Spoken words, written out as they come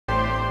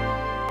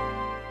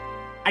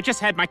I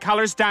just had my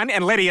colors done,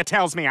 and Lydia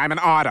tells me I'm an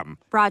autumn.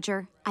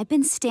 Roger, I've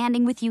been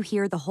standing with you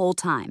here the whole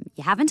time.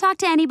 You haven't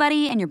talked to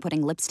anybody, and you're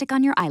putting lipstick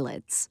on your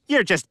eyelids.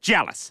 You're just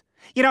jealous.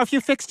 You know, if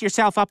you fixed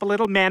yourself up a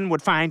little, men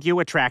would find you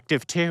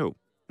attractive, too.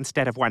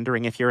 Instead of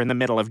wondering if you're in the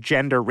middle of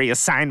gender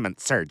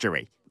reassignment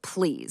surgery.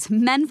 Please,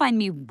 men find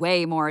me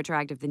way more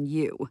attractive than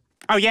you.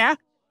 Oh, yeah?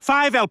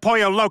 5 El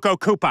Pollo Loco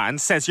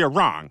coupons says you're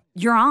wrong.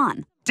 You're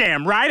on.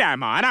 Damn right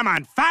I'm on. I'm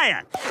on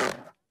fire.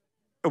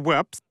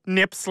 Whoops.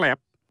 Nip slip.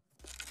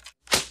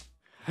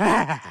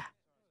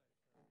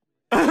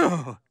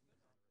 Oh.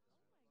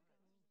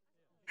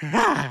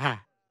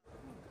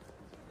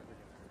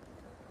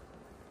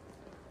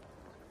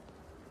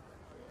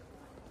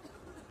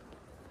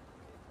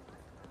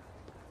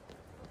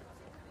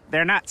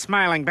 They're not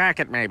smiling back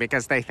at me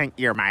because they think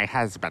you're my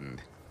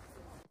husband.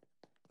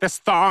 This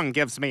thong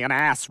gives me an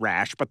ass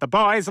rash, but the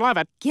boys love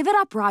it. Give it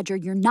up, Roger.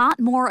 You're not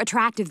more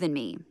attractive than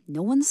me.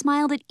 No one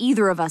smiled at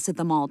either of us at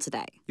the mall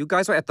today. You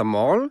guys were at the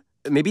mall?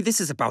 Maybe this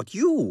is about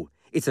you.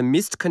 It's a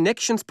missed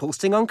connections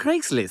posting on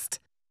Craigslist.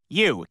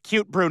 You,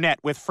 cute brunette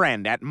with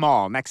friend at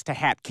mall next to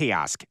hat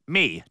kiosk.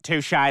 Me, too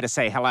shy to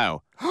say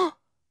hello.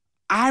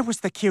 I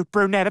was the cute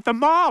brunette at the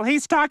mall.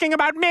 He's talking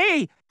about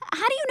me.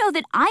 How do you know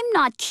that I'm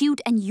not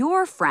cute and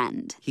your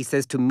friend? He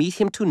says to meet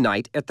him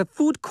tonight at the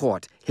food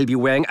court. He'll be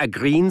wearing a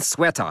green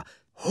sweater.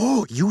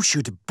 Oh, you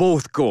should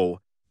both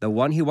go. The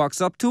one he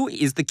walks up to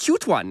is the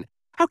cute one.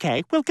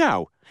 Okay, we'll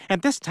go.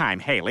 And this time,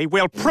 Haley,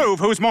 we'll prove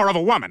who's more of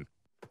a woman.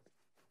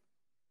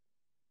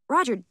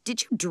 Roger,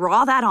 did you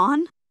draw that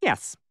on?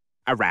 Yes.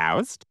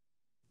 Aroused?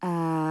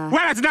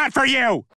 Well, it's not for you!